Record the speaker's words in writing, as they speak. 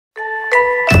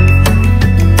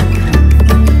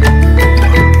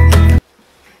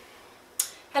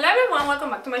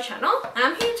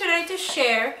I'm here today to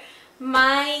share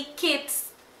my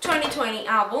kids 2020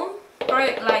 album,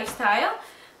 Project Lifestyle.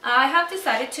 I have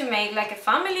decided to make like a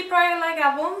family project like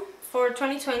album for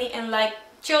 2020 and like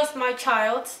just my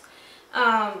child's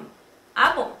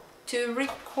album to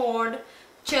record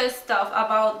just stuff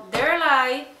about their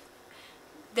life,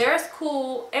 their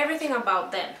school, everything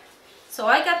about them. So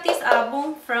I got this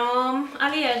album from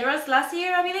Ali Edwards last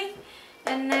year, I believe,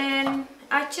 and then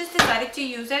I just decided to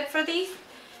use it for this.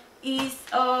 It's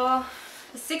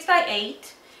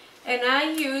 6x8, and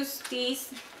I use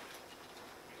this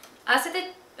as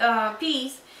a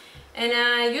piece, and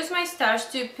I use my stars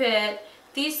to put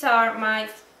these are my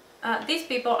these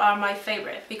people are my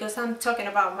favorite because I'm talking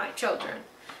about my children.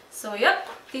 So yep,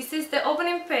 this is the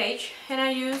opening page, and I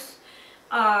use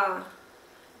the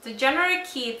January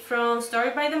kit from Story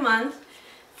by the Month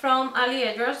from Ali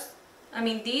Edwards. I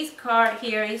mean, this card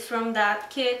here is from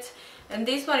that kit, and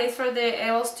this one is for the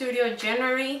Elle Studio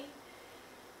January,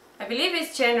 I believe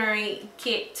it's January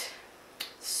kit.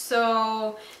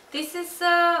 So this is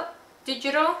a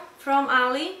digital from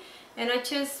Ali, and I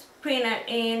just print it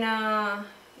in an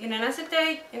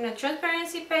acetate, in a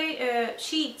transparency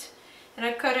sheet, and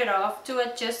I cut it off to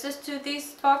adjust this to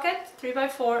this pocket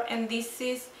 3x4. And this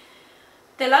is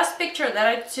the last picture that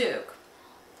I took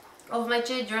of my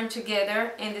children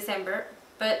together in December,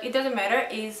 but it doesn't matter,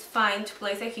 it's fine to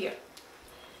place it here.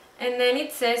 And then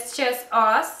it says just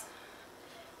us,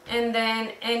 and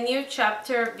then a new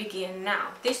chapter begin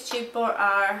now. These two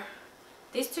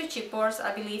chipboards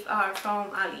I believe are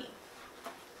from Ali.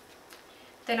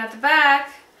 Then at the back,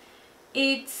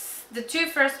 it's the two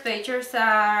first pages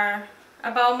are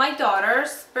about my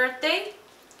daughter's birthday.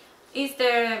 It's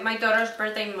my daughter's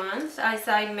birthday month, as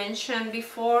I mentioned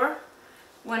before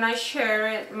when I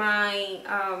shared my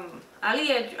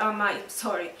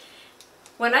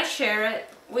when I shared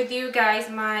with you guys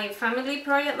my Family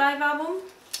Project Live album.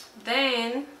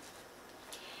 Then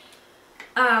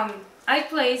I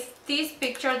placed this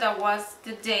picture that was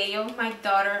the day of my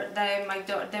daughter,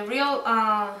 the real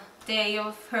day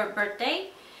of her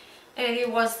birthday, and it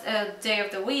was a day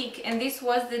of the week, and this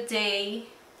was the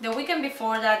weekend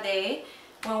before that day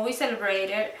when we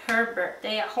celebrated her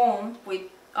birthday at home with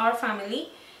our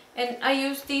family. And I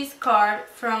used this card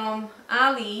from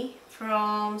Ali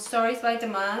from Stories by the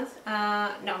Month,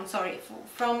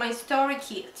 from my story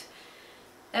kit,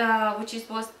 which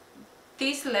was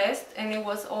this list, and it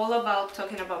was all about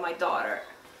talking about my daughter.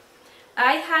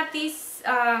 I had this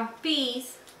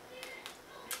piece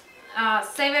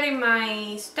saved it in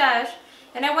my stash,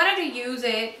 and I wanted to use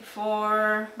it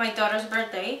for my daughter's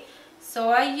birthday, so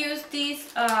I used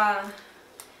this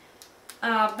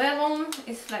vellum.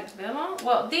 It's like vellum.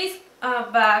 Well, these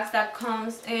bags that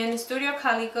comes in Studio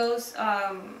Calico's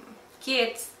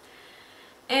kits,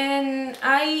 and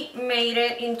I made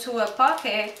it into a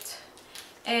pocket,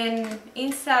 and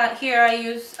inside here I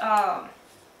use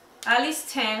Ali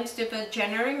stamps to put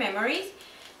January memories,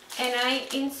 and I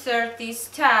insert this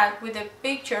tag with a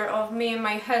picture of me and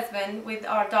my husband with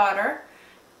our daughter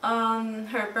on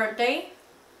her birthday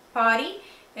party.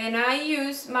 And I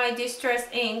use my Distress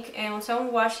ink and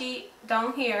some washi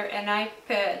down here, and I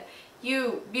put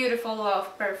 "You, beautiful,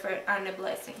 love, perfect, and a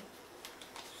blessing."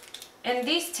 And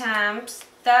these stamps,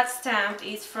 that stamp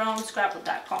is from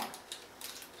scrapbook.com.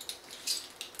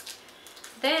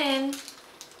 Then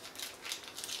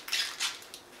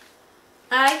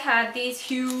I had this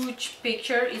huge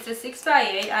picture. It's a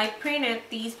 6x8. I printed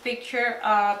this picture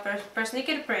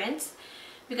Persnickety prints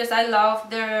because I love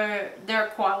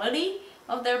their quality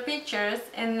of their pictures.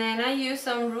 And then I used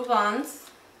some ribbons,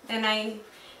 and I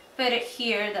put it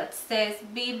here that says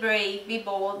 "Be brave, be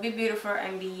bold, be beautiful,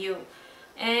 and be you."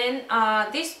 And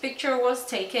this picture was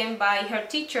taken by her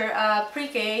teacher at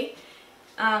pre-K.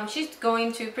 She's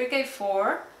going to pre-K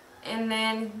 4, and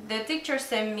then the teacher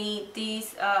sent me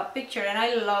this picture, and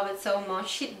I love it so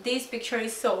much. This picture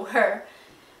is so her.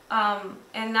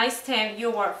 And I stamped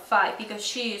 "You are 5" because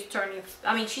she turned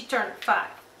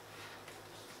 5.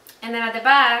 And then at the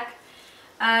back,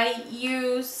 I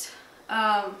used,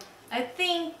 I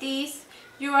think this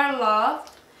 "You Are Loved"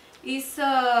 is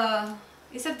a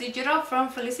digital from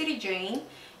Felicity Jane,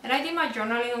 and I did my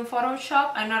journaling on Photoshop.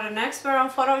 I'm not an expert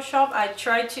on Photoshop. I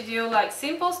try to do like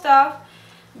simple stuff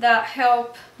that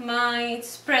help my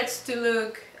spreads to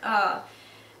look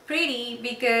pretty,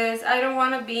 because I don't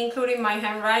want to be including my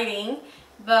handwriting,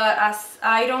 but as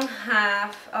I don't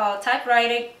have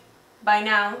typewriting by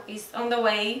now, it's on the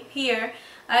way here,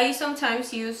 I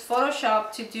sometimes use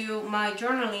Photoshop to do my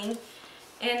journaling.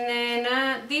 And then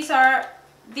these are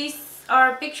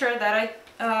pictures that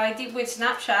I did with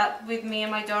Snapchat with me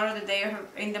and my daughter the day of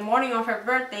in the morning of her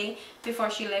birthday before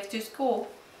she left to school.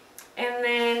 And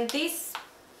then these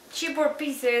chipboard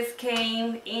pieces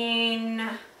came in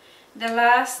the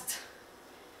last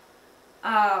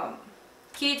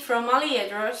kit from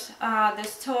Aliedros, the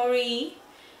story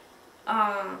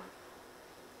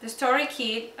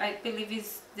kit. I believe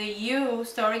is the U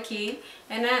story kit,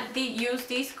 and I did use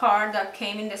this card that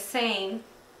came in the same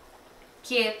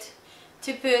kit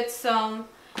to put some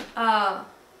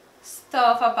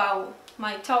stuff about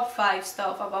my top 5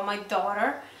 stuff about my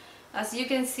daughter. As you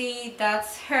can see,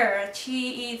 that's her.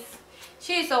 She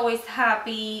is always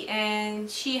happy, and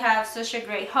she has such a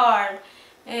great heart,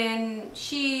 and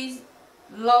she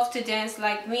loves to dance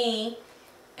like me,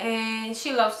 and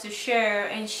she loves to share,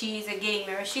 and she's a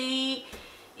gamer. She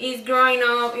is growing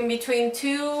up in between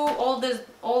 2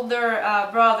 older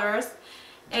brothers,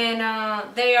 and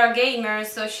they are gamers,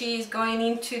 so she's going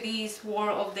into this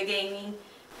world of the gaming.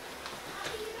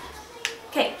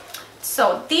 Okay,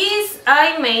 so this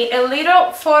I made a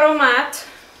little photo mat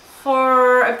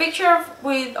for a picture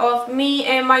of me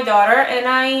and my daughter, and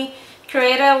I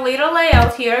created a little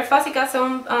layout here. Fussy got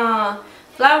some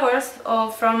flowers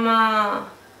from a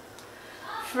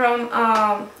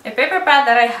paper pad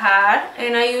that I had,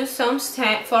 and I used some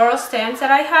floral stems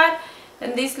that I had,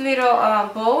 and this little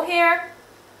bow here.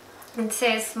 It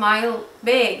says smile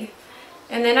big.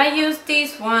 And then I used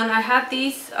this one. I had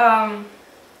this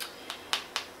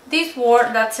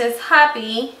word that says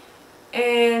happy,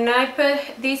 and I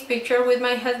put this picture with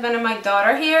my husband and my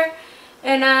daughter here,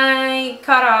 and I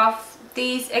cut off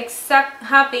this exact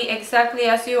happy exactly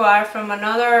as you are from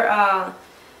another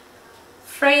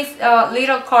phrase,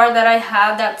 little card that I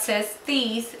have that says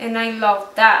this, and I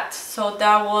love that, so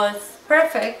that was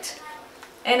perfect.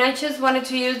 And I just wanted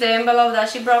to use the envelope that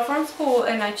she brought from school,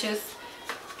 and I just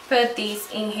put these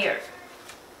in here.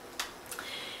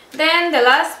 Then the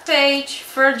last page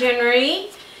for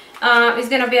January is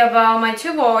gonna be about my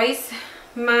 2 boys.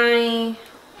 My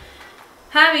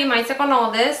Javi, my second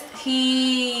oldest,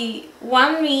 he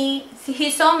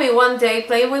saw me one day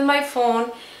play with my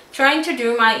phone trying to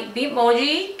do my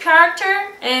Bitmoji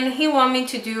character, and he wanted me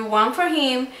to do one for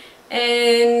him.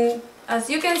 And as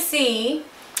you can see,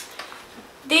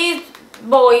 this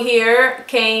boy here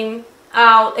came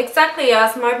out exactly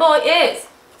as my boy is,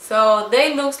 so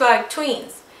they look like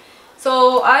twins.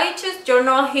 So I just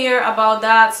journal here about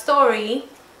that story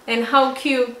and how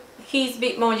cute his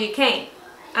Bitmoji came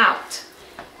out.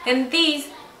 And this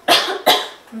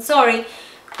I'm sorry,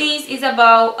 this is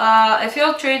about a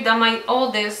field trip that my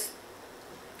oldest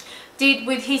did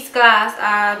with his class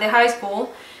at the high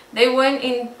school. They went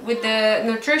in with the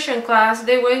nutrition class.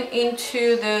 They went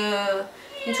into a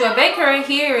bakery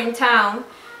here in town,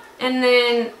 and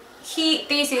then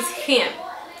this is him.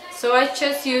 So I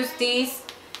just used this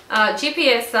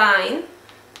GPS sign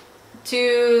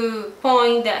to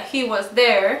point that he was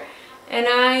there, and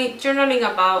I journaling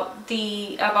about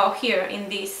here in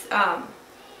this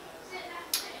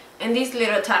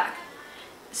little tag.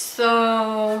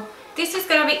 So this is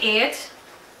gonna be it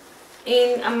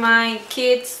in my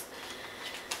kids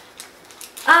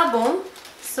album.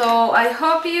 So I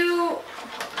hope you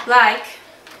like,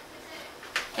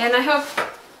 and I hope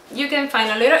you can find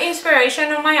a little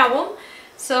inspiration on my album.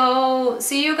 So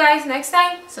see you guys next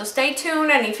time. So stay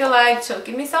tuned, and if you like, so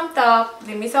give me some thumbs up,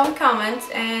 leave me some comments,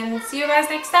 and see you guys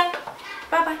next time.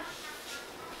 Bye bye.